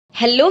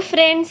Hello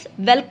friends,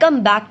 welcome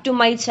back to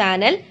my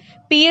channel.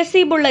 PSC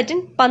Bulletin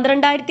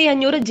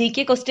 12500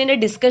 GK question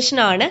discussion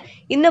ആണ്.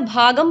 ഇന്ന്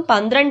ഭാഗം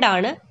 12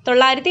 ആണ്.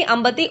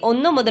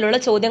 951 മുതലുള്ള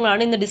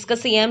ചോദ്യങ്ങളാണ് ഇന്ന്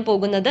ഡിസ്കസ് ചെയ്യാൻ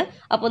പോകുന്നത്.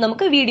 അപ്പോൾ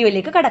നമുക്ക്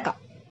വീഡിയോയിലേക്ക് കടക്കാം.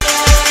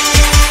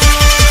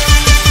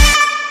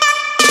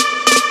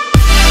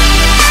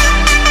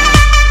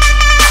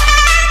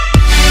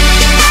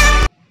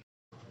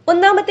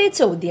 ഒന്നാമത്തെ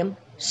ചോദ്യം,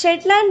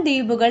 ഷെറ്റ്ലാൻഡ്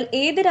ദ്വീപുകൾ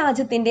ഏത്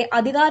രാജ്യത്തിന്റെ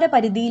അധികാര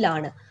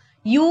പരിധിയിലാണ്?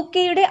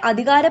 യുകെയുടെ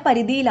അധികാര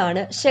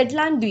പരിധിയിലാണ്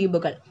ഷെറ്റ്ലാൻഡ്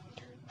ദ്വീപുകൾ.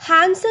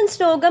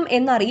 ഹാൻസൻസ് രോഗം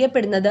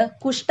എന്നറിയപ്പെടുന്നത്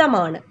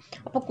കുഷ്ഠമാണ്.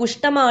 അപ്പൊ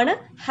കുഷ്ഠമാണ്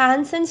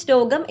ഹാൻസൻസ്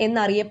രോഗം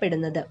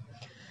എന്നറിയപ്പെടുന്നത്.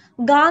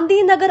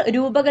 ഗാന്ധിനഗർ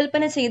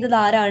രൂപകൽപ്പന ചെയ്തത്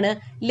ആരാണ്?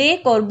 ലേ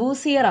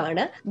കോർബൂസിയർ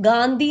ആണ്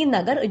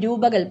ഗാന്ധിനഗർ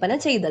രൂപകൽപ്പന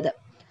ചെയ്തത്.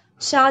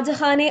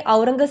 ഷാജഹാനെ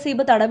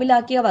ഔറംഗസീബ്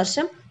തടവിലാക്കിയ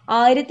വർഷം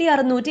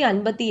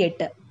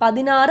 1658.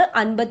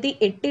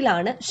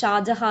 1658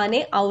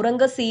 ഷാജഹാനെ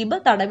ഔറംഗസീബ്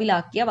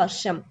തടവിലാക്കിയ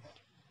വർഷം.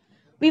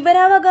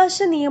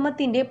 വിവരാവകാശ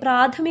നിയമത്തിന്റെ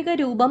പ്രാഥമിക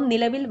രൂപം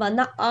നിലവിൽ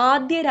വന്ന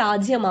ആദ്യ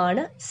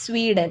രാജ്യമാണ്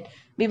സ്വീഡൻ.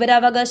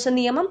 വിവരാവകാശ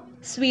നിയമം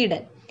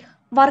സ്വീഡൻ.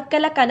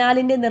 വർക്കല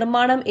കനാലിന്റെ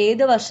നിർമ്മാണം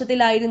ഏത്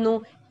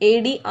വർഷത്തിലായിരുന്നു?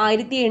 AD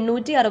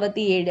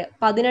 1867.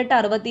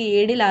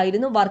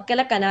 1867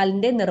 വർക്കല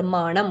കനാലിന്റെ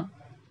നിർമ്മാണം.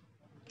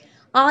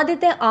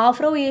 ആദ്യത്തെ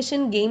ആഫ്രോ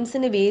ഏഷ്യൻ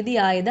ഗെയിംസിന്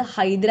വേദിയായത്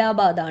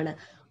ഹൈദരാബാദാണ്.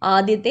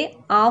 ആദ്യത്തെ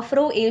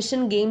ആഫ്രോ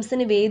ഏഷ്യൻ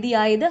ഗെയിംസിന്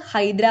വേദിയായത്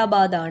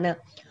ഹൈദരാബാദാണ്.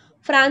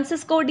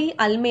 ഫ്രാൻസിസ്കോ ഡി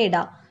അൽമേഡ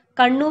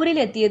കണ്ണൂരിൽ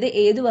എത്തിയത്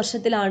ഏതു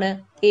വർഷത്തിലാണ്?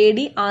 AD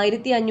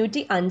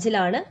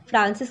 1505.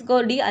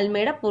 Francisco de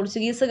Almeida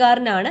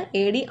പോർച്ചുഗീസുകാരനാണ്.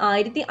 AD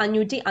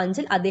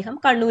 1505 അദ്ദേഹം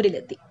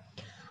കണ്ണൂരിലെത്തി.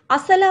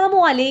 അസ്സലാമു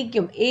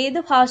അലൈക്കും ഏത്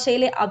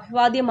ഭാഷയിലെ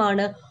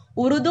അഭിവാദ്യമാണ്?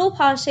 ഉറുദു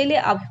ഭാഷയിലെ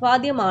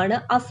അഭിവാദ്യമാണ്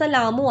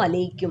അസ്സലാമു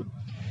അലൈക്കും.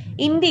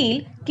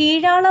 ഇന്ത്യയിൽ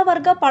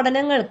കീഴാളവർഗ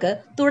പഠനങ്ങൾക്ക്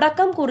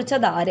തുടക്കം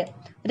കുറിച്ചതാര്?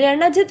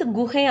 രണജിത്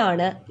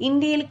ഗുഹയാണ്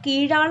ഇന്ത്യയിൽ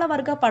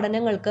കീഴാളവർഗ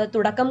പഠനങ്ങൾക്ക്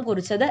തുടക്കം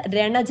കുറിച്ചത്.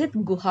 രണജിത്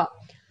ഗുഹ.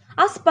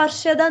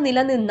 അസ്പർശ്യത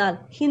നിലനിന്നാൽ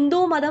ഹിന്ദു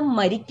മതം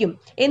മരിക്കും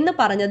എന്ന്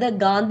പറഞ്ഞത്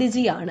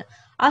ഗാന്ധിജിയാണ്.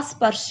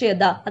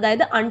 അസ്പർശ്യത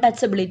അതായത്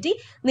അൺടച്ചബിലിറ്റി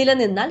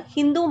നിലനിന്നാൽ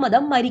ഹിന്ദു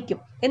മതം മരിക്കും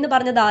എന്ന്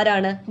പറഞ്ഞത്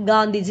ആരാണ്?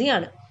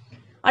 ഗാന്ധിജിയാണ്.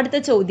 അടുത്ത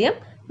ചോദ്യം,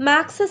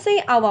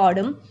 മാക്സസെ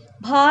അവാർഡും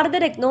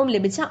ഭാരതരത്നവും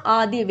ലഭിച്ച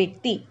ആദ്യ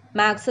വ്യക്തി.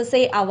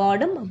 മാക്സസെ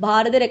അവാർഡും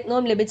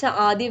ഭാരതരത്നവും ലഭിച്ച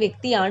ആദ്യ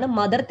വ്യക്തിയാണ്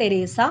മദർ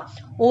തെരേസ.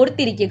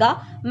 ഓർത്തിരിക്കുക,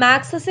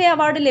 മാക്സസെ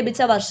അവാർഡ്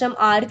ലഭിച്ച വർഷം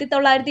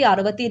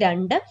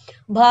 1962,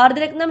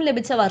 ഭാരതരത്നം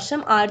ലഭിച്ച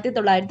വർഷം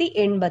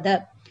 1980.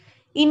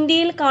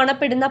 ഇന്ത്യയിൽ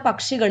കാണപ്പെടുന്ന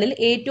പക്ഷികളിൽ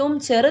ഏറ്റവും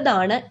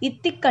ചെറുതാണ്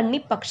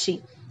ഇത്തിക്കണ്ണി പക്ഷി.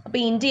 അപ്പൊ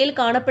ഇന്ത്യയിൽ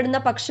കാണപ്പെടുന്ന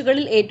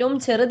പക്ഷികളിൽ ഏറ്റവും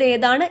ചെറുത്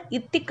ഏതാണ്?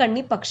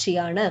 ഇത്തിക്കണ്ണി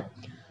പക്ഷിയാണ്.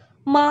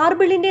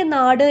 മാർബിളിന്റെ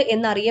നാട്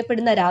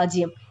എന്നറിയപ്പെടുന്ന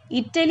രാജ്യം.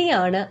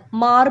 ഇറ്റലിയാണ്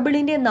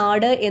മാർബിളിന്റെ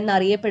നാട്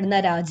എന്നറിയപ്പെടുന്ന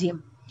രാജ്യം.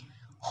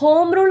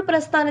 ഹോം റൂൾ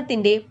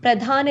പ്രസ്ഥാനത്തിന്റെ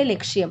പ്രധാന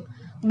ലക്ഷ്യം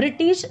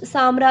ബ്രിട്ടീഷ്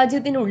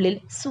സാമ്രാജ്യത്തിനുള്ളിൽ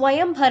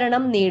സ്വയം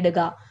ഭരണം നേടുക.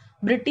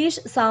 ബ്രിട്ടീഷ്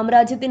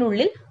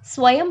സാമ്രാജ്യത്തിനുള്ളിൽ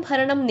സ്വയം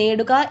ഭരണം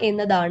നേടുക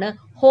എന്നതാണ്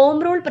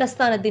ഹോം റൂൾ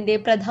പ്രസ്ഥാനത്തിന്റെ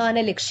പ്രധാന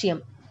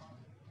ലക്ഷ്യം.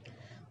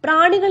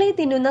 പ്രാണികളെ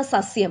തിന്നുന്ന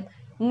സസ്യം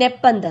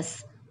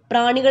നെപ്പന്തസ്.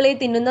 പ്രാണികളെ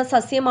തിന്നുന്ന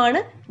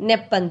സസ്യമാണ്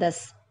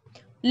നെപ്പന്തസ്.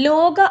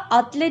 ലോക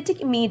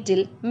അത്ലറ്റിക്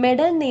മീറ്റിൽ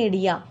മെഡൽ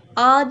നേടിയ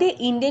ആദ്യ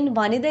ഇന്ത്യൻ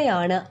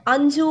വനിതയാണ്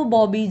അഞ്ജു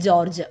ബോബി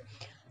ജോർജ്.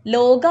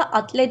 ലോക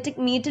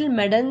അത്ലറ്റിക് മീറ്റിൽ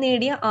മെഡൽ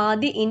നേടിയ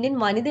ആദ്യ ഇന്ത്യൻ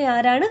വനിത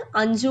ആരാണ്?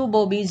 അഞ്ജു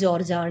ബോബി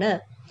ജോർജ് ആണ്.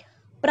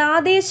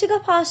 പ്രാദേശിക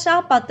ഭാഷാ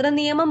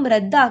പത്രനിയമം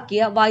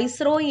റദ്ദാക്കിയ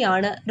വൈസ്രോയി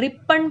ആണ്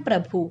റിപ്പൺ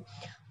പ്രഭു.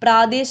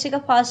 പ്രാദേശിക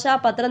ഭാഷാ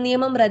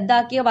പത്രനിയമം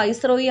റദ്ദാക്കിയ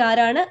വൈസ്രോയി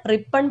ആരാണ്?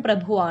 റിപ്പൺ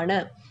പ്രഭു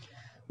ആണ്.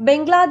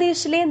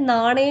 ബംഗ്ലാദേശിലെ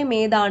നാണയം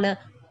ഏതാണ്?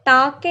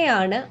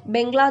 ടാക്കയാണ്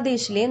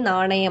ബംഗ്ലാദേശിലെ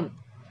നാണയം.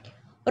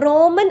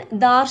 റോമൻ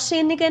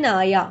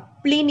ദാർശനികനായ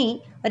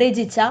പ്ലിനി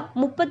രചിച്ച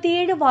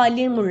 37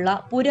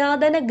 വാല്യമുള്ള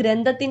പുരാതന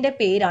ഗ്രന്ഥത്തിന്റെ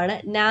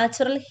പേരാണ്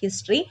നാച്ചുറൽ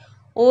ഹിസ്റ്ററി.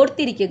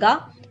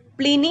 ഓർത്തിരിക്കുക,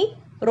 പ്ലിനി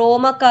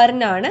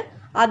റോമക്കാരനാണ്.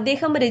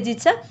 അദ്ദേഹം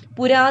രചിച്ച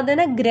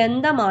പുരാതന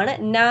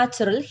ഗ്രന്ഥമാണ്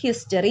നാച്ചുറൽ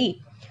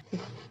ഹിസ്റ്ററി.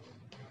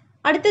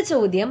 അടുത്ത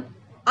ചോദ്യം,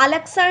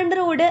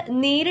 അലക്സാണ്ടറോട്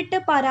നേരിട്ട്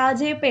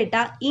പരാജയപ്പെട്ട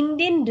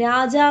ഇന്ത്യൻ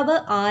രാജാവ്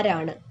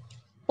ആരാണ്?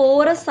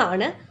 പോറസ്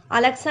ആണ്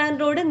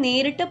അലക്സാണ്ടറോട്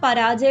നേരിട്ട്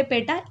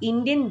പരാജയപ്പെട്ട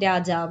ഇന്ത്യൻ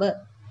രാജാവ്.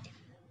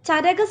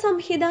 ചരക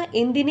സംഹിത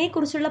എന്തിനെ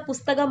കുറിച്ചുള്ള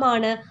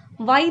പുസ്തകമാണ്?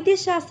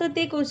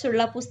 വൈദ്യശാസ്ത്രത്തെ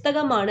കുറിച്ചുള്ള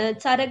പുസ്തകമാണ്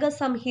ചരക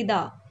സംഹിത.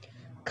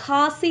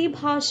 ഖാസി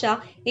ഭാഷ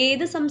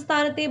ഏത്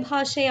സംസ്ഥാനത്തെ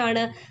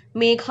ഭാഷയാണ്?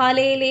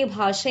 മേഘാലയയിലെ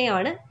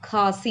ഭാഷയാണ്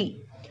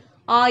ഖാസി.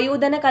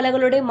 ആയോധന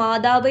കലകളുടെ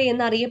മാതാവ്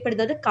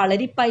എന്നറിയപ്പെടുന്നത്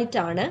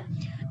കളരിപ്പയറ്റാണ്.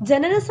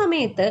 ജനന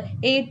സമയത്ത്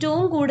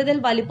ഏറ്റവും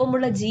കൂടുതൽ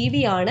വലിപ്പമുള്ള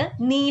ജീവിയാണ്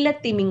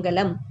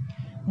നീലത്തിമിംഗലം.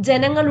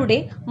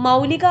 ജനങ്ങളുടെ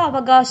മൗലിക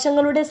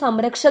അവകാശങ്ങളുടെ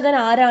സംരക്ഷകൻ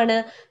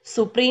ആരാണ്?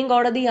 സുപ്രീം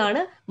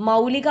കോടതിയാണ്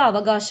മൗലിക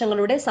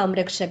അവകാശങ്ങളുടെ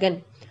സംരക്ഷകൻ.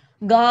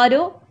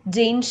 ഗാരോ,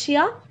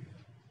 ജൈൻഷ്യ,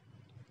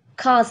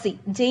 ഖാസി.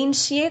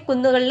 ജൈൻഷ്യയെ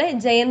കുന്നുകളിലെ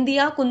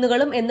ജയന്തിയ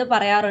കുന്നുകളും എന്ന്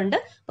പറയാറുണ്ട്.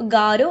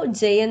 ഗാരോ,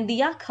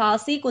 ജയന്തിയ,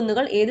 ഖാസി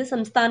കുന്നുകൾ ഏത്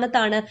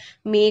സംസ്ഥാനത്താണ്?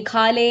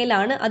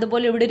 മേഘാലയയിലാണ്.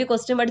 അതുപോലെ ഇവിടെ ഒരു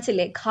ക്വസ്റ്റ്യൻ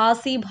പഠിച്ചില്ലേ,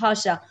 ഖാസി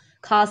ഭാഷ.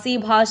 ഖാസി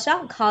ഭാഷ,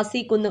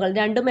 ഖാസി കുന്നുകൾ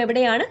രണ്ടും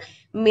എവിടെയാണ്?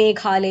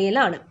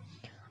 മേഘാലയയിലാണ്.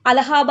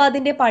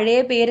 അലഹാബാദിന്റെ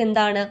പഴയ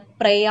പേരെന്താണ്?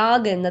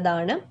 പ്രയാഗ്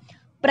എന്നതാണ്.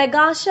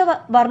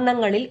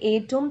 പ്രകാശവർണ്ണങ്ങളിൽ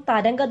ഏറ്റവും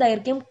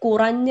തരംഗദൈർഘ്യം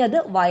കുറഞ്ഞത്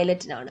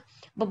വയലറ്റിനാണ്.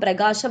 അപ്പൊ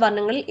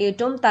പ്രകാശവർണ്ണങ്ങളിൽ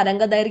ഏറ്റവും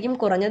തരംഗദൈർഘ്യം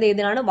കുറഞ്ഞത്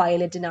ഏതിനാണ്?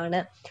 വയലറ്റിനാണ്.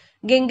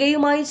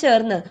 ഗംഗയുമായി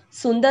ചേർന്ന്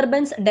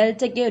സുന്ദർബൻസ്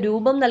ഡെൽറ്റയ്ക്ക്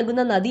രൂപം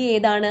നൽകുന്ന നദി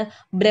ഏതാണ്?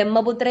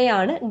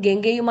 ബ്രഹ്മപുത്രയാണ്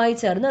ഗംഗയുമായി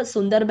ചേർന്ന്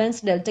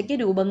സുന്ദർബൻസ് ഡെൽറ്റയ്ക്ക്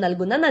രൂപം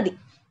നൽകുന്ന നദി.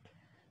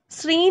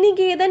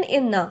 ശ്രീനികേതൻ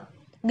എന്ന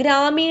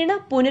ഗ്രാമീണ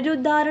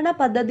പുനരുദ്ധാരണ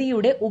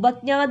പദ്ധതിയുടെ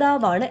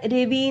ഉപജ്ഞാതാവാണ്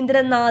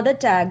രവീന്ദ്രനാഥ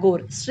ടാഗോർ.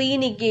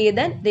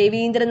 ശ്രീനികേതൻ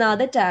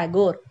രവീന്ദ്രനാഥ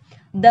ടാഗോർ.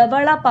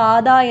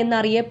 ധവളപാത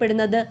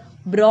എന്നറിയപ്പെടുന്നത്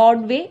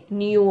ബ്രോഡ്വേ,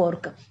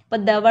 ന്യൂയോർക്ക്. അപ്പൊ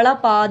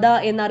ധവളപാത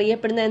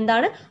എന്നറിയപ്പെടുന്നത്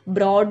എന്താണ്?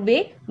 Broadway,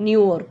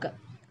 New York.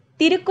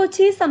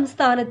 തിരുക്കൊച്ചി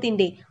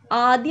സംസ്ഥാനത്തിന്റെ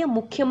ആദ്യ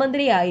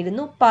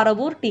മുഖ്യമന്ത്രിയായിരുന്നു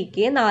പറവൂർ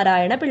TK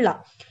നാരായണപിള്ള.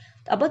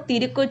 അപ്പൊ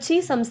തിരുക്കൊച്ചി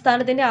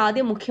സംസ്ഥാനത്തിന്റെ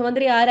ആദ്യ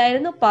മുഖ്യമന്ത്രി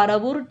ആരായിരുന്നു?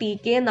 പറവൂർ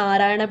TK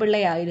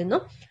നാരായണപിള്ളയായിരുന്നു.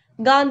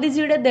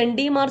 ഗാന്ധിജിയുടെ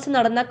ദണ്ഡി മാർച്ച്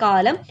നടന്ന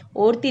കാലം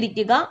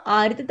ഓർത്തിരിക്കുക.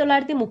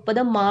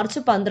 1930 മാർച്ച്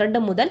 12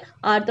 മുതൽ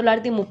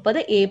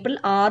 1930 ഏപ്രിൽ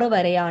 6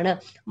 വരെയാണ്.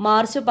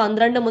 മാർച്ച്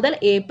 12 മുതൽ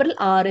ഏപ്രിൽ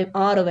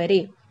 6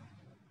 വരെ.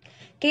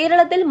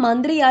 കേരളത്തിൽ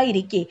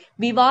മന്ത്രിയായിരിക്കെ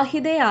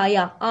വിവാഹിതയായ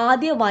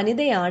ആദ്യ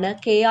വനിതയാണ്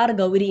KR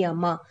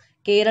ഗൗരിയമ്മ.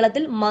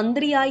 കേരളത്തിൽ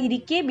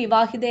മന്ത്രിയായിരിക്കെ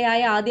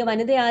വിവാഹിതയായ ആദ്യ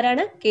വനിത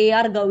ആരാണ്?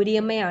 KR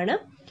ഗൗരിയമ്മയാണ്.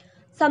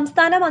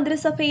 സംസ്ഥാന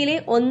മന്ത്രിസഭയിലെ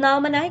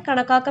ഒന്നാമനായി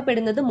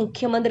കണക്കാക്കപ്പെടുന്നത്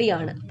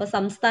മുഖ്യമന്ത്രിയാണ്. അപ്പൊ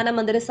സംസ്ഥാന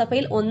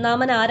മന്ത്രിസഭയിൽ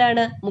ഒന്നാമൻ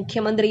ആരാണ്?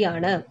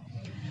 മുഖ്യമന്ത്രിയാണ്.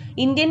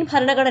 ഇന്ത്യൻ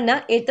ഭരണഘടന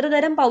എത്ര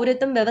തരം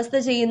പൗരത്വം വ്യവസ്ഥ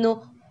ചെയ്യുന്നു?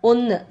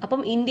 1.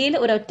 അപ്പം ഇന്ത്യയിൽ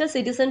ഒരൊറ്റ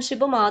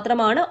സിറ്റിസൺഷിപ്പ്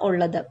മാത്രമാണ്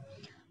ഉള്ളത്.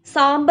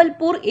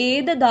 സാമ്പൽപൂർ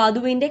ഏത്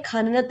ധാതുവിന്റെ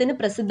ഖനനത്തിന്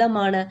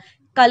പ്രസിദ്ധമാണ്?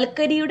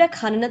 കൽക്കരിയുടെ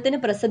ഖനനത്തിന്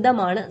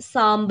പ്രസിദ്ധമാണ്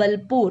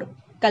സാമ്പൽപൂർ.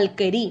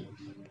 കൽക്കരി.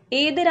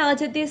 ഏത്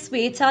രാജ്യത്തെ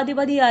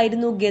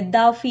സ്വേച്ഛാധിപതിയായിരുന്നു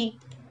ഗദ്ദാഫി?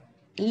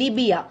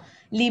 ലിബിയ.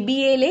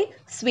 ലിബിയയിലെ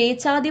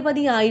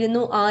സ്വേച്ഛാധിപതിയായിരുന്നു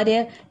ആര്?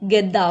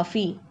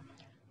 ഗദ്ദാഫി.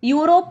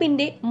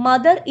 യൂറോപ്പിന്റെ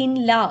മദർ ഇൻ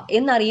ലോ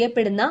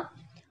എന്നറിയപ്പെടുന്ന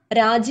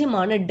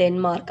രാജ്യമാണ്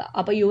ഡെൻമാർക്ക്.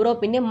 അപ്പൊ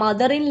യൂറോപ്പിന്റെ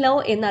മദർ ഇൻ ലോ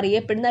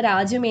എന്നറിയപ്പെടുന്ന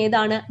രാജ്യം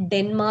ഏതാണ്?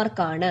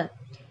 ഡെൻമാർക്കാണ്.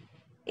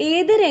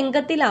 ഏത്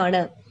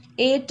രംഗത്തിലാണ്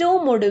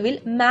ഏറ്റവും ഒടുവിൽ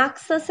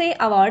മാക്സസെ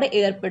അവാർഡ്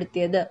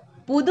ഏർപ്പെടുത്തിയത്?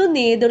 പൊതു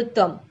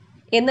നേതൃത്വം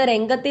എന്ന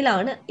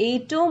രംഗത്തിലാണ്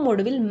ഏറ്റവും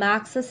ഒടുവിൽ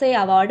മാക്സസെ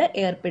അവാർഡ്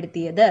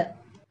ഏർപ്പെടുത്തിയത്.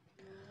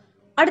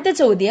 അടുത്ത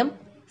ചോദ്യം,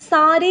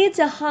 സാരേ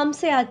ജഹാം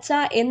സെ അച്ച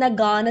എന്ന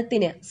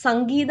ഗാനത്തിന്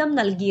സംഗീതം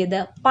നൽകിയത്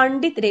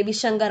പണ്ഡിറ്റ്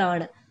രവിശങ്കർ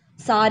ആണ്.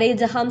 സാരേ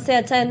ജഹാം സെ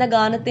അച്ച എന്ന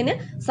ഗാനത്തിന്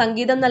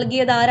സംഗീതം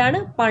നൽകിയത് ആരാണ്?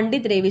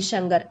 പണ്ഡിറ്റ്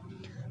രവിശങ്കർ.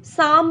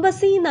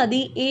 സാംബസി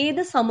നദി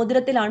ഏത്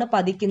സമുദ്രത്തിലാണ്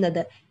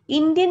പതിക്കുന്നത്?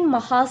 ഇന്ത്യൻ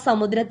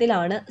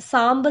മഹാസമുദ്രത്തിലാണ്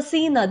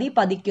സാംബസി നദി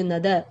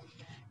പതിക്കുന്നത്.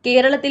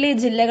 കേരളത്തിലെ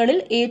ജില്ലകളിൽ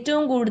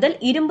ഏറ്റവും കൂടുതൽ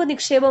ഇരുമ്പ്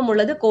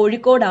നിക്ഷേപമുള്ളത്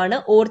കോഴിക്കോടാണ്.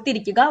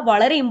 ഓർത്തിരിക്കുക,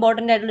 വളരെ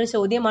ഇമ്പോർട്ടന്റ് ആയിട്ടുള്ള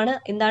ചോദ്യമാണ്.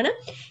 എന്താണ്?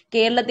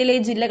 കേരളത്തിലെ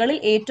ജില്ലകളിൽ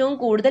ഏറ്റവും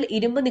കൂടുതൽ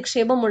ഇരുമ്പ്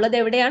നിക്ഷേപമുള്ളത്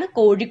എവിടെയാണ്?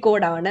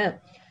 കോഴിക്കോടാണ്.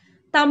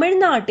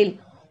 തമിഴ്നാട്ടിൽ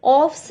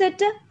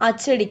ഓഫ്സെറ്റ്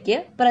അച്ചടിക്ക്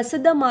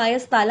പ്രസിദ്ധമായ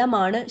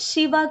സ്ഥലമാണ്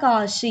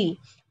ശിവകാശി.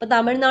 അപ്പൊ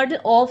തമിഴ്നാട്ടിൽ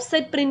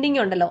ഓഫ്സെറ്റ്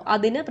പ്രിന്റിംഗ് ഉണ്ടല്ലോ,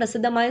 അതിന്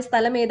പ്രസിദ്ധമായ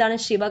സ്ഥലം ഏതാണ്?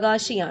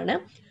 ശിവകാശിയാണ്.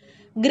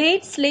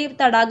 ഗ്രേറ്റ് സ്ലേവ്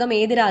തടാകം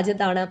ഏത്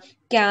രാജ്യത്താണ്?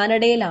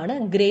 കാനഡയിലാണ്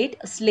ഗ്രേറ്റ്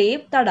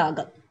സ്ലേവ്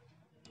തടാകം.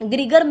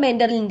 ഗ്രിഗർ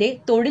മെന്റലിന്റെ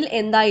തൊഴിൽ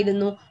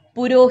എന്തായിരുന്നു?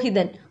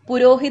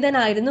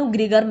 പുരോഹിതനായിരുന്നു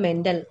ഗ്രിഗർ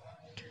മെന്റൽ.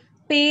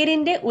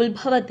 പേരിന്റെ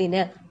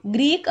ഉത്ഭവത്തിന്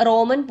ഗ്രീക്ക്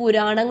റോമൻ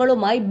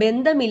പുരാണങ്ങളുമായി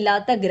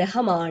ബന്ധമില്ലാത്ത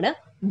ഗ്രഹമാണ്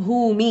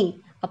ഭൂമി.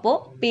 അപ്പോ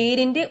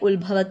പേരിന്റെ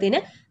ഉത്ഭവത്തിന്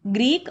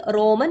ഗ്രീക്ക്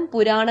റോമൻ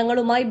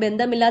പുരാണങ്ങളുമായി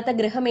ബന്ധമില്ലാത്ത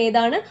ഗ്രഹം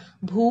ഏതാണ്?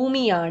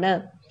 ഭൂമിയാണ്.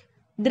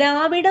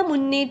 ദ്രാവിഡ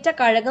മുന്നേറ്റ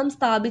കഴകം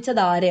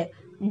സ്ഥാപിച്ചതാര്?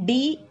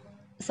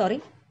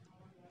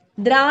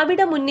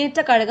 ദ്രാവിഡ മുന്നേറ്റ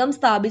കഴകം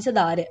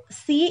സ്ഥാപിച്ചതാര്?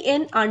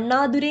 CN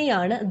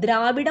അണ്ണാദുരൈയാണ്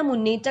ദ്രാവിഡ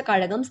മുന്നേറ്റ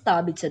കഴകം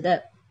സ്ഥാപിച്ചത്.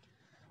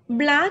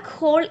 ബ്ലാക്ക്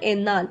ഹോൾ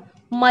എന്നാൽ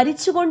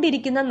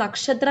മരിച്ചുകൊണ്ടിരിക്കുന്ന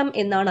നക്ഷത്രം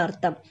എന്നാണ്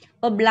അർത്ഥം.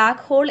 അപ്പൊ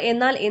ബ്ലാക്ക് ഹോൾ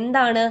എന്നാൽ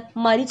എന്താണ്?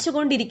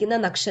 മരിച്ചുകൊണ്ടിരിക്കുന്ന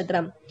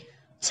നക്ഷത്രം.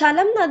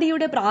 ഝലം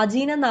നദിയുടെ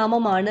പ്രാചീന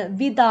നാമമാണ്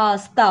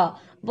വിദാസ്ത.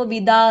 അപ്പൊ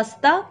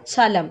Vitasta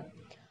Jhelum.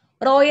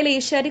 Royal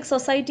Asiatic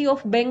society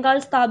of Bengal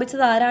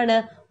സ്ഥാപിച്ചത് ആരാണ്?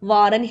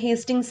 വാറൻ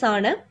ഹേസ്റ്റിംഗ്സ്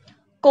ആണ്.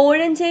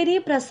 കോഴഞ്ചേരി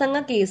പ്രസംഗ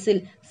കേസിൽ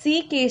C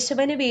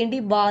കേശവന് വേണ്ടി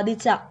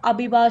വാദിച്ച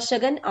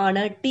അഭിഭാഷകൻ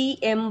ആണ്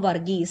TM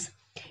വർഗീസ്.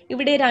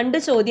 ഇവിടെ 2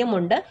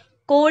 ചോദ്യമുണ്ട്.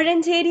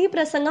 കോഴഞ്ചേരി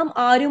പ്രസംഗം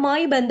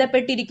ആരുമായി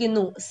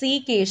ബന്ധപ്പെട്ടിരിക്കുന്നു? C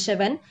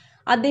കേശവൻ.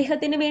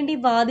 അദ്ദേഹത്തിന് വേണ്ടി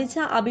വാദിച്ച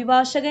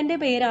അഭിഭാഷകന്റെ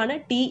പേരാണ്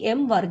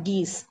TM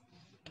വർഗീസ്.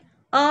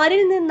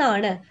 ആരിൽ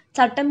നിന്നാണ്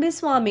ചട്ടമ്പി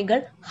സ്വാമികൾ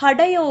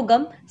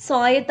ഹഠയോഗം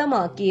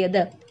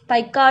സ്വായത്തമാക്കിയത്?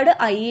 തൈക്കാട്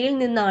അയ്യയിൽ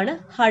നിന്നാണ്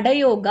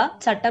ഹഠയോഗ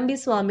ചട്ടമ്പി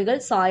സ്വാമികൾ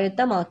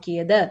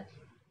സ്വായത്തമാക്കിയത്.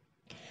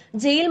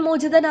 ജയിൽ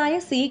മോചിതനായ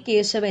C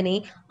കേശവനെ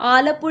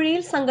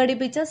ആലപ്പുഴയിൽ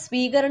സംഘടിപ്പിച്ച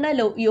സ്വീകരണ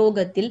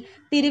യോഗത്തിൽ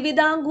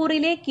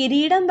തിരുവിതാംകൂറിലെ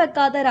കിരീടം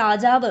വെക്കാത്ത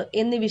രാജാവ്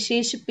എന്ന്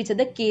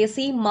വിശേഷിപ്പിച്ചത്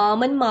KC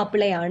മാമൻ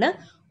മാപ്പിളയാണ്.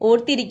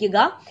 ഓർത്തിരിക്കുക,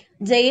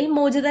 ജയിൽ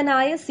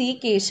മോചിതനായ C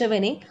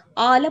കേശവനെ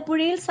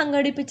ആലപ്പുഴയിൽ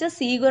സംഘടിപ്പിച്ച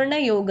സ്വീകരണ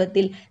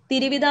യോഗത്തിൽ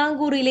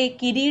തിരുവിതാംകൂറിലെ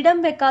കിരീടം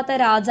വെക്കാത്ത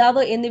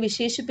രാജാവ് എന്ന്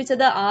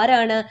വിശേഷിപ്പിച്ചത്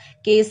ആരാണ്?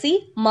 KC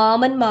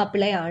മാമൻ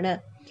മാപ്പിളയാണ്.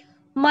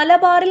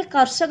 മലബാറിൽ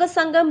കർഷക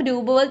സംഘം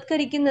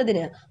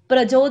രൂപവത്കരിക്കുന്നതിന്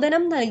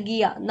പ്രചോദനം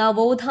നൽകിയ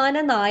നവോത്ഥാന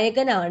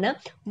നായകനാണ്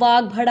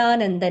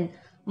വാഗ്ഭടാനന്ദൻ.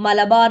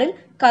 മലബാറിൽ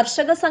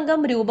കർഷക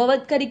സംഘം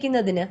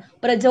രൂപവത്കരിക്കുന്നതിന്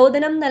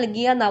പ്രചോദനം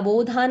നൽകിയ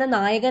നവോത്ഥാന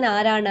നായകൻ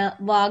ആരാണ്?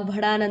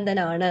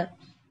 വാഗ്ഭടാനന്ദനാണ്.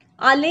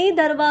 അലൈ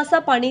ദർവാസ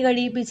പണി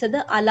കഴിപ്പിച്ചത്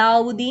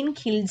അലാവുദ്ദീൻ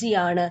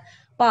ഖിൽജിയാണ്.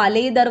 അപ്പൊ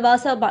അലൈ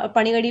ദർവാസ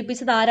പണി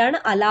കഴിപ്പിച്ചത് ആരാണ്?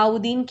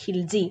 അലാവുദ്ദീൻ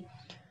ഖിൽജി.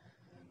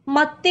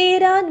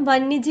 മത്തേരാൻ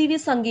വന്യജീവി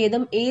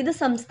സങ്കേതം ഏത്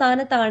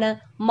സംസ്ഥാനത്താണ്?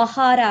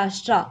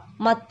 മഹാരാഷ്ട്ര.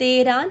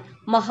 മത്തേരാൻ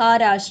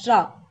മഹാരാഷ്ട്ര.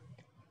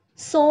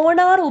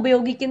 സോണാർ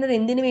ഉപയോഗിക്കുന്നത്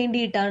എന്തിനു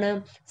വേണ്ടിയിട്ടാണ്?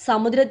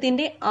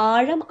 സമുദ്രത്തിന്റെ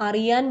ആഴം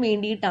അറിയാൻ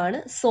വേണ്ടിയിട്ടാണ്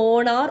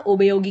സോണാർ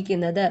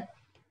ഉപയോഗിക്കുന്നത്.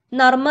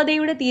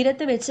 നർമ്മദയുടെ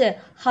തീരത്ത് വെച്ച്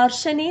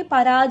ഹർഷനെ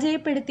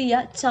പരാജയപ്പെടുത്തിയ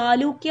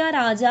ചാലൂക്യ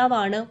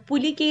രാജാവാണ്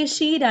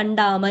പുലികേശി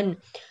രണ്ടാമൻ.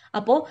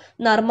 അപ്പോ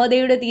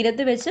നർമ്മദയുടെ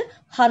തീരത്ത് വെച്ച്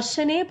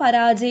ഹർഷനെ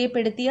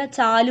പരാജയപ്പെടുത്തിയ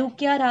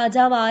ചാലൂക്യ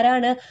രാജാവ്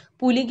ആരാണ്?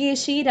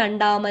 പുലികേശി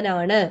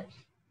രണ്ടാമനാണ്.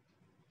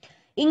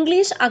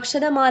 ഇംഗ്ലീഷ്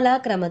അക്ഷരമാലാ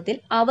ക്രമത്തിൽ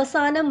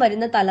അവസാനം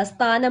വരുന്ന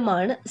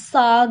തലസ്ഥാനമാണ്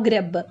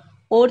സാഗ്രബ്.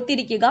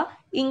 ഓർത്തിരിക്കുക,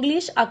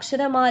 ഇംഗ്ലീഷ്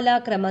അക്ഷരമാലാ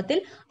ക്രമത്തിൽ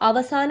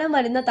അവസാനം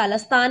വരുന്ന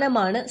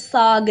തലസ്ഥാനമാണ്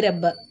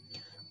സാഗ്രബ്.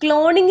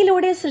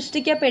 ക്ലോണിങ്ങിലൂടെ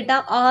സൃഷ്ടിക്കപ്പെട്ട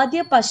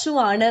ആദ്യ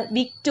പശുവാണ്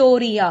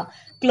വിക്ടോറിയ.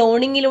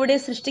 ക്ലോണിങ്ങിലൂടെ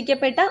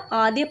സൃഷ്ടിക്കപ്പെട്ട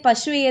ആദ്യ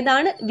പശു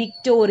ഏതാണ്?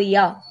 വിക്ടോറിയ.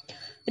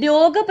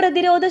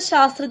 രോഗപ്രതിരോധ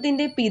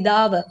ശാസ്ത്രത്തിന്റെ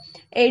പിതാവ്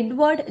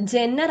എഡ്വേർഡ്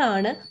ജെന്നർ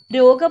ആണ്.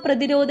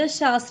 രോഗപ്രതിരോധ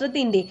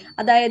ശാസ്ത്രത്തിന്റെ,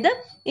 അതായത്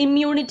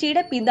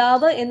ഇമ്മ്യൂണിറ്റിയുടെ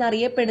പിതാവ്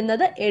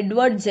എന്നറിയപ്പെടുന്നത്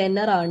എഡ്വേർഡ്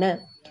ജെന്നർ ആണ്.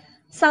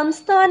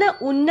 സംസ്ഥാന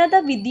ഉന്നത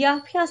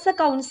വിദ്യാഭ്യാസ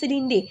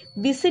കൗൺസിലിന്റെ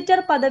വിസിറ്റർ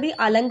പദവി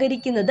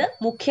അലങ്കരിക്കുന്നത്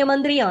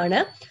മുഖ്യമന്ത്രിയാണ്.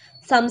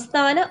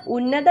 സംസ്ഥാന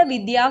ഉന്നത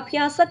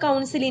വിദ്യാഭ്യാസ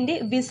കൗൺസിലിന്റെ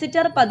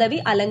വിസിറ്റർ പദവി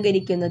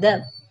അലങ്കരിക്കുന്നത്.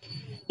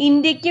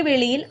 ഇന്ത്യക്ക്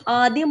വെളിയിൽ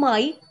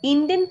ആദ്യമായി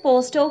ഇന്ത്യൻ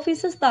പോസ്റ്റ്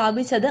ഓഫീസ്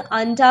സ്ഥാപിച്ചത്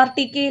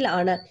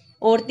അന്റാർട്ടിക്കയിലാണ്.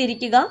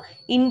 ഓർത്തിരിക്കുക,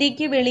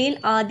 ഇന്ത്യക്ക് വെളിയിൽ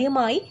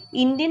ആദ്യമായി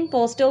ഇന്ത്യൻ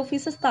പോസ്റ്റ്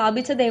ഓഫീസ്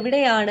സ്ഥാപിച്ചത്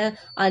എവിടെയാണ്?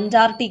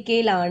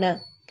 അന്റാർട്ടിക്കയിലാണ്.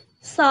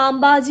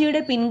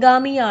 സാംബാജിയുടെ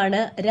പിൻഗാമിയാണ്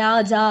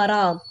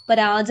രാജാറാം. ഇപ്പൊ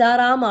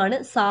രാജാറാം ആണ്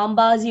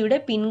സാംബാജിയുടെ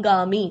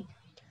പിൻഗാമി.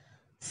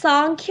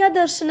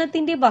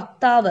 സാഖ്യദർശനത്തിന്റെ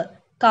വക്താവ്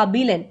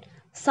കപിലൻ.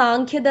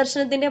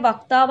 സാഖ്യദർശനത്തിന്റെ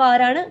വക്താവ്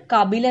ആരാണ്?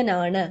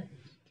 കപിലനാണ്.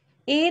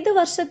 ഏത്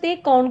വർഷത്തെ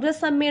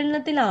കോൺഗ്രസ്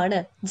സമ്മേളനത്തിലാണ്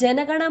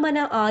ജനഗണമന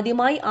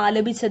ആദ്യമായി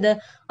ആലപിച്ചത്?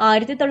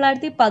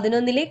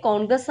 1911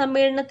 കോൺഗ്രസ്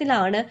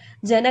സമ്മേളനത്തിലാണ്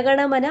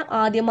ജനഗണമന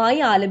ആദ്യമായി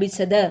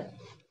ആലപിച്ചത്.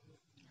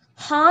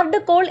 ഹാർഡ്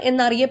കോൾ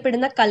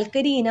എന്നറിയപ്പെടുന്ന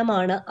കൽക്കരി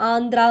ഇനമാണ്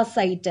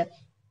ആന്ത്രാസൈറ്റ്.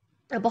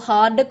 അപ്പൊ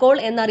ഹാർഡ് കോൾ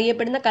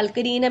എന്നറിയപ്പെടുന്ന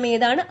കൽക്കരി ഇനം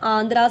ഏതാണ്?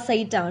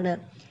 ആന്ത്രാസൈറ്റ് ആണ്.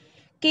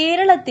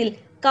 കേരളത്തിൽ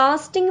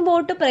കാസ്റ്റിംഗ്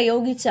വോട്ട്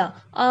പ്രയോഗിച്ച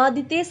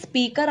ആദ്യത്തെ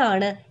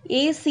സ്പീക്കറാണ്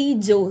AC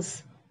ജോസ്.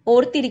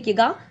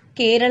 ഓർത്തിരിക്കുക,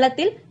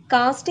 കേരളത്തിൽ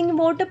കാസ്റ്റിംഗ്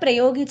വോട്ട്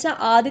പ്രയോഗിച്ച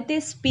ആദ്യത്തെ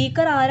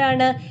സ്പീക്കർ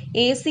ആരാണ്?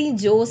 AC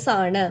ജോസ്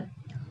ആണ്.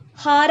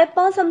 ഹാരപ്പ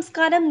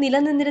സംസ്കാരം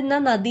നിലനിന്നിരുന്ന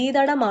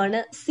നദീതടമാണ്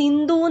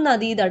സിന്ധു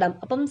നദീതടം.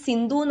 അപ്പം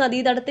സിന്ധു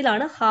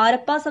നദീതടത്തിലാണ്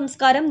ഹാരപ്പ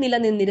സംസ്കാരം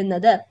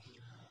നിലനിന്നിരുന്നത്.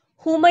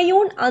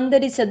 ഹുമയൂൺ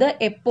അന്തരിച്ചത്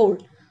എപ്പോൾ?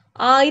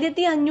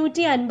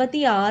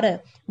 1556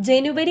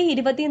 ജനുവരി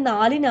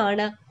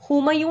 24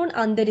 ഹുമയൂൺ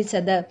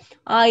അന്തരിച്ചത്.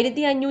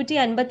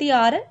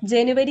 1556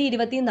 ജനുവരി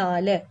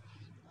 24.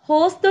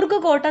 ഹോസ്ദുർഗ്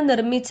കോട്ട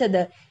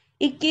നിർമ്മിച്ചത്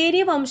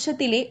ഇക്കേരി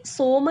വംശത്തിലെ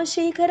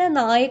സോമശേഖര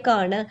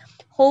നായക്കാണ്.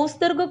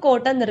 ഹോസ്ദുർഗ്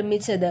കോട്ട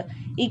നിർമ്മിച്ചത്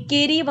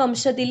ഇക്കേരി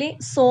വംശത്തിലെ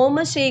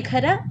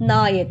സോമശേഖര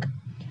നായക്.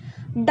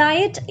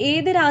 ഡയറ്റ്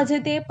ഏത്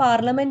രാജ്യത്തെ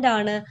പാർലമെന്റ്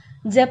ആണ്?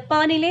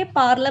 ജപ്പാനിലെ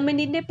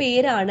പാർലമെന്റിന്റെ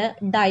പേരാണ്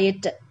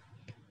ഡയറ്റ്.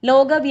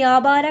 ലോക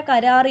വ്യാപാര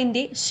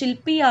കരാറിന്റെ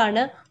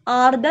ശില്പിയാണ്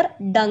ആർതർ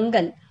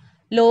ഡങ്കൽ.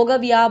 ലോക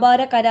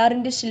വ്യാപാര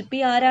കരാറിന്റെ ശില്പി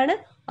ആരാണ്?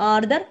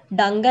 ആർതർ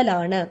ഡങ്കൽ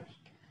ആണ്.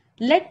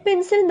 ലെഡ്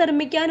പെൻസിൽ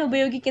നിർമ്മിക്കാൻ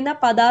ഉപയോഗിക്കുന്ന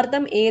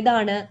പദാർത്ഥം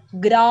ഏതാണ്?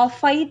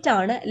 ഗ്രാഫൈറ്റ്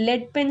ആണ്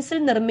ലെഡ് പെൻസിൽ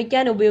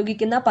നിർമ്മിക്കാൻ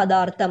ഉപയോഗിക്കുന്ന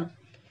പദാർത്ഥം.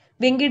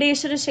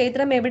 വെങ്കിടേശ്വര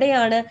ക്ഷേത്രം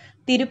എവിടെയാണ്?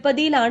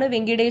 തിരുപ്പതിയിലാണ്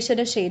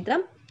വെങ്കിടേശ്വര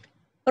ക്ഷേത്രം.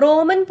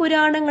 റോമൻ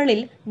പുരാണങ്ങളിൽ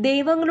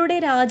ദൈവങ്ങളുടെ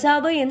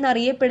രാജാവ്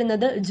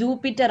എന്നറിയപ്പെടുന്നത്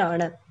ജൂപ്പിറ്റർ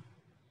ആണ്.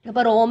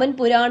 അപ്പൊ റോമൻ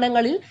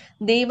പുരാണങ്ങളിൽ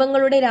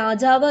ദൈവങ്ങളുടെ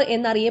രാജാവ്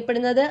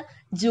എന്നറിയപ്പെടുന്നത്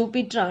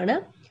ജൂപ്പിറ്റർ ആണ്.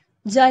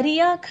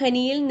 ജരിയ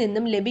ഖനിയിൽ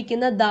നിന്നും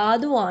ലഭിക്കുന്ന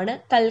ധാതുവാണ്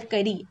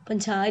കൽക്കരി. അപ്പം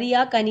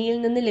ജാരിയ ഖനിയിൽ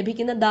നിന്ന്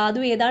ലഭിക്കുന്ന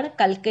ധാതു ഏതാണ്?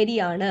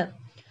 കൽക്കരിയാണ്.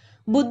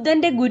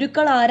 ബുദ്ധന്റെ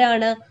ഗുരുക്കൾ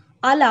ആരാണ്?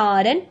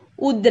 അലാരൻ,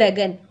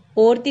 ഉദ്രകൻ.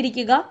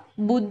 ഓർത്തിരിക്കുക,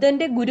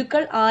 ബുദ്ധന്റെ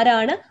ഗുരുക്കൾ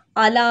ആരാണ്?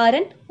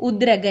 അലാരൻ,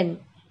 ഉദ്രകൻ.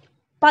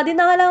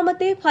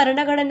 14ാമത്തെ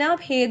ഭരണഘടനാ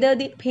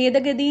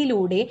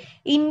ഭേദഗതിയിലൂടെ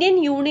ഇന്ത്യൻ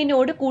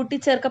യൂണിയനോട്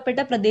കൂട്ടിച്ചേർക്കപ്പെട്ട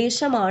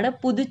പ്രദേശമാണ്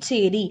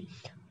പുതുച്ചേരി.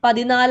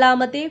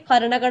 14ാമത്തെ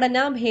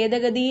ഭരണഘടനാ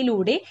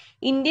ഭേദഗതിയിലൂടെ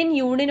ഇന്ത്യൻ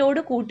യൂണിയനോട്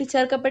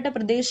കൂട്ടിച്ചേർക്കപ്പെട്ട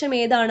പ്രദേശം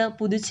ഏതാണ്?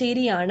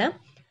 പുതുച്ചേരിയാണ്.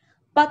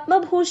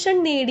 പത്മഭൂഷൺ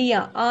നേടിയ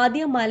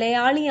ആദ്യ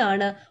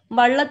മലയാളിയാണ്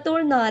വള്ളത്തോൾ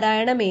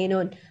നാരായണ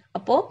മേനോൻ.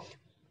 അപ്പോ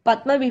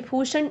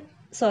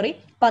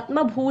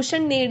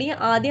പത്മഭൂഷൺ നേടിയ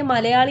ആദ്യ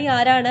മലയാളി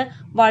ആരാണ്?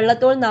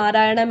 വള്ളത്തോൾ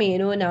നാരായണ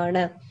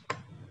മേനോനാണ്.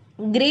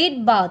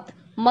 ഗ്രേറ്റ് ബാത്ത്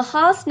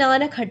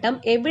മഹാസ്നാനഘട്ടം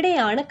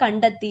എവിടെയാണ്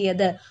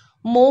കണ്ടെത്തിയത്?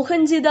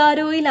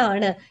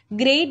 മോഹൻജിദാരോയിലാണ്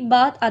ഗ്രേറ്റ്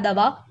ബാത്ത്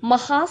അഥവാ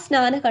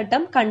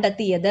മഹാസ്നാനഘട്ടം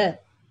കണ്ടെത്തിയത്.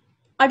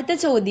 അടുത്ത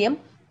ചോദ്യം,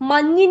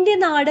 മഞ്ഞിന്റെ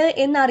നാട്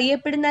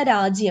എന്നറിയപ്പെടുന്ന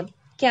രാജ്യം?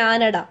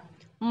 കാനഡ.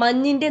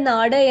 മഞ്ഞിന്റെ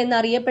നാട്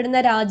എന്നറിയപ്പെടുന്ന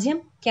രാജ്യം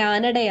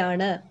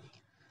കാനഡയാണ്.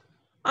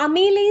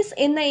 അമീലേസ്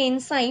എന്ന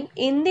എൻസൈം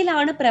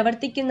എന്തിലാണ്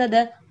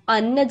പ്രവർത്തിക്കുന്നത്?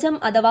 അന്നജം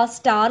അഥവാ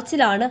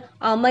സ്റ്റാർച്ചിലാണ്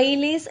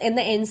അമൈലേസ്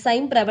എന്ന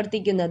എൻസൈം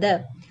പ്രവർത്തിക്കുന്നത്.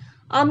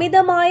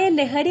 അമിതമായ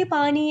ലഹരി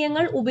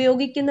പാനീയങ്ങൾ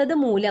ഉപയോഗിക്കുന്നത്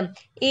മൂലം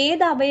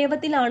ഏത്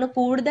അവയവത്തിലാണ്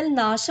കൂടുതൽ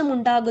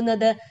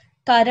നാശമുണ്ടാകുന്നത്?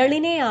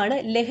 കരളിനെയാണ്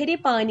ലഹരി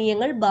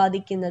പാനീയങ്ങൾ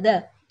ബാധിക്കുന്നത്.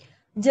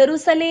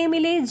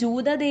 ജെറുസലേമിലെ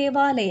ജൂത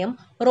ദേവാലയം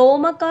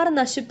റോമക്കാർ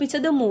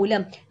നശിപ്പിച്ചത്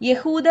മൂലം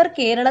യഹൂദർ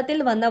കേരളത്തിൽ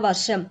വന്ന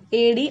വർഷം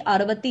AD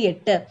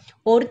 68.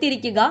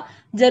 ഓർത്തിരിക്കുക,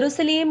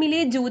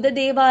 ജെറുസലേമിലെ ജൂത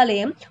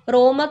ദേവാലയം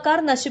റോമക്കാർ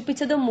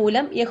നശിപ്പിച്ചത്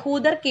മൂലം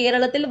യഹൂദർ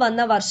കേരളത്തിൽ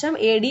വന്ന വർഷം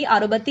AD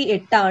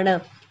 68 ആണ്.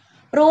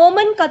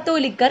 റോമൻ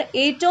കത്തോലിക്കർ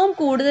ഏറ്റവും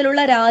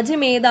കൂടുതലുള്ള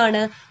രാജ്യം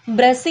ഏതാണ്?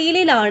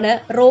 ബ്രസീലിലാണ്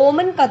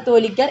റോമൻ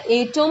കത്തോലിക്കർ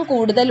ഏറ്റവും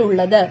കൂടുതൽ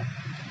ഉള്ളത്.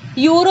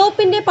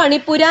 യൂറോപ്പിന്റെ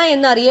പണിപ്പുര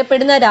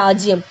എന്നറിയപ്പെടുന്ന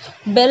രാജ്യം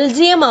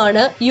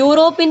ബെൽജിയമാണ്.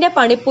 യൂറോപ്പിന്റെ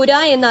പണിപ്പുര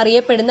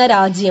എന്നറിയപ്പെടുന്ന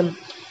രാജ്യം.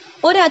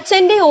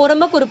 ഒരച്ഛന്റെ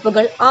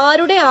ഓർമ്മക്കുറിപ്പുകൾ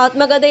ആരുടെ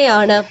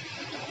ആത്മകഥയാണ്?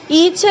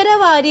 ഈശ്വര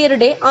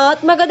വാര്യരുടെ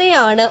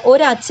ആത്മകഥയാണ്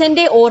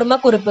ഒരച്ഛന്റെ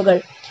ഓർമ്മക്കുറിപ്പുകൾ.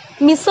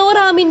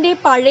 മിസോറാമിന്റെ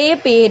പഴയ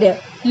പേര്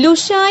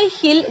ലുഷായ്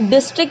ഹിൽ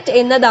ഡിസ്ട്രിക്ട്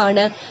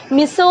എന്നതാണ്.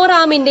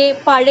 മിസോറാമിന്റെ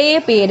പഴയ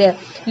പേര്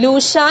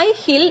Lushai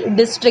hill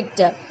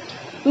district.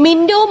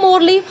 Minto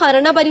Morley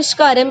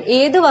ഭരണപരിഷ്കാരം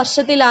ഏത്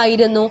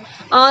വർഷത്തിലായിരുന്നു?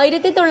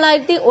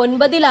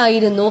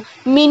 1909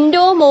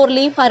 മിന്റോ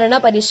മോർലി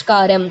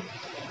ഭരണപരിഷ്കാരം.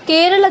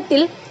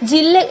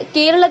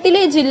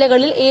 കേരളത്തിലെ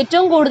ജില്ലകളിൽ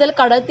ഏറ്റവും കൂടുതൽ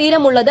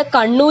കടൽത്തീരമുള്ളത്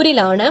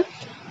കണ്ണൂരിലാണ്.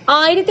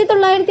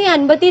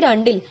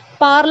 1952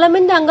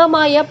 പാർലമെന്റ്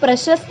അംഗമായ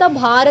പ്രശസ്ത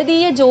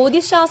ഭാരതീയ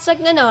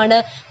ജ്യോതിശാസ്ത്രജ്ഞനാണ്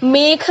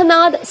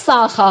മേഘനാഥ്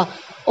സാഹ.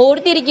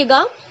 ഓർത്തിരിക്കുക,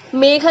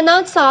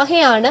 മേഘനാഥ്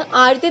സാഹയാണ്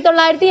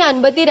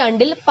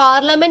 1952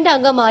 പാർലമെന്റ്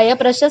അംഗമായ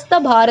പ്രശസ്ത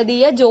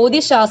ഭാരതീയ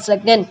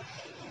ജ്യോതിശാസ്ത്രജ്ഞൻ.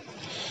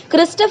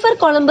 ക്രിസ്റ്റഫർ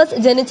കൊളംബസ്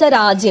ജനിച്ച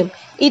രാജ്യം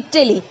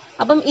ഇറ്റലി.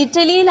 അപ്പം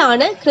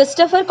ഇറ്റലിയിലാണ്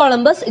ക്രിസ്റ്റഫർ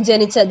കൊളംബസ്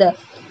ജനിച്ചത്.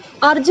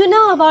 അർജുന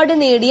അവാർഡ്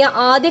നേടിയ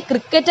ആദ്യ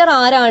ക്രിക്കറ്റർ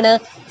ആരാണ്?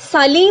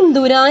 സലീം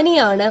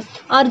ദുരാനിയാണ്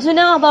അർജുന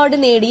അവാർഡ്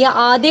നേടിയ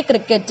ആദ്യ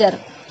ക്രിക്കറ്റർ.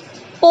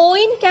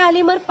 പോയിന്റ്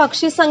കാലിമർ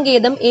പക്ഷി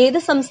സങ്കേതം ഏത്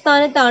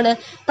സംസ്ഥാനത്താണ്?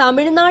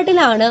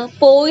 തമിഴ്നാട്ടിലാണ്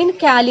പോയിന്റ്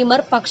കാലിമർ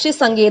പക്ഷി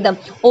സങ്കേതം.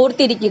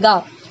 ഓർത്തിരിക്കുക,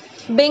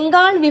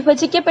 ബംഗാൾ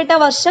വിഭജിക്കപ്പെട്ട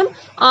വർഷം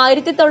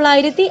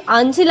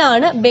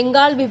 1905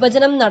 ബംഗാൾ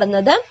വിഭജനം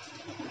നടന്നത്.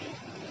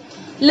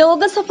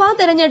 ലോകസഭാ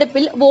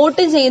തെരഞ്ഞെടുപ്പിൽ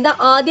വോട്ട് ചെയ്ത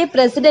ആദ്യ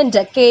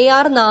പ്രസിഡന്റ്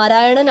KR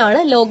നാരായണനാണ്.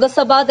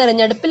 ലോകസഭാ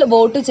തെരഞ്ഞെടുപ്പിൽ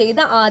വോട്ട് ചെയ്ത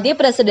ആദ്യ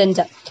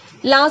പ്രസിഡന്റ്.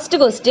 Last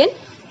question.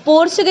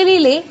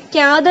 പോർച്ചുഗലിലെ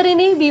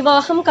കാതറിനെ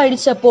വിവാഹം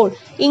കഴിച്ചപ്പോൾ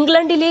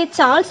ഇംഗ്ലണ്ടിലെ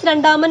ചാൾസ്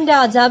രണ്ടാമൻ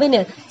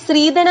രാജാവിന്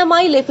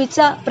സ്ത്രീധനമായി ലഭിച്ച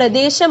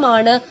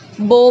പ്രദേശമാണ്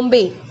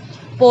ബോംബെ.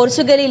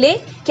 പോർച്ചുഗലിലെ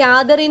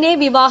കാതറിനെ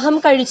വിവാഹം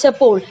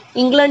കഴിച്ചപ്പോൾ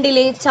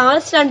ഇംഗ്ലണ്ടിലെ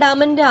ചാൾസ്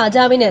രണ്ടാമൻ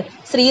രാജാവിന്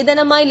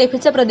സ്ത്രീധനമായി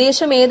ലഭിച്ച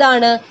പ്രദേശം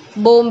ഏതാണ്?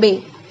 ബോംബെ.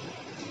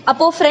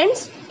 അപ്പോൾ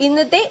ഫ്രണ്ട്സ്,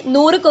 ഇന്നത്തെ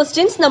 100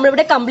 ക്വസ്റ്റ്യൻസ്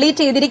നമ്മളിവിടെ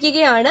കംപ്ലീറ്റ്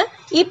ചെയ്തിരിക്കുകയാണ്.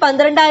 ഈ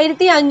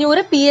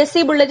 12500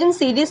 PSC ബുള്ളറ്റിൻ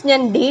സീരീസ്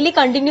ഞാൻ ഡെയിലി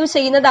കണ്ടിന്യൂ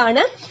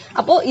ചെയ്യുന്നതാണ്.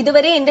 അപ്പോൾ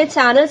ഇതുവരെ എൻ്റെ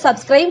ചാനൽ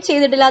സബ്സ്ക്രൈബ്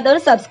ചെയ്തിട്ടില്ലാത്തവർ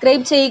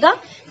സബ്സ്ക്രൈബ് ചെയ്യുക.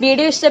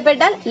 വീഡിയോ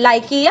ഇഷ്ടപ്പെട്ടാൽ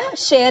ലൈക്ക് ചെയ്യുക,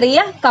 ഷെയർ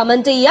ചെയ്യുക,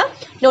 കമന്റ് ചെയ്യുക.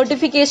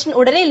 നോട്ടിഫിക്കേഷൻ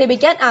ഉടനെ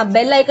ലഭിക്കാൻ ആ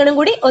ബെൽ ഐക്കണും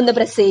കൂടി ഒന്ന്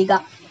പ്രസ് ചെയ്യുക.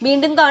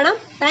 വീണ്ടും കാണാം.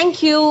 താങ്ക്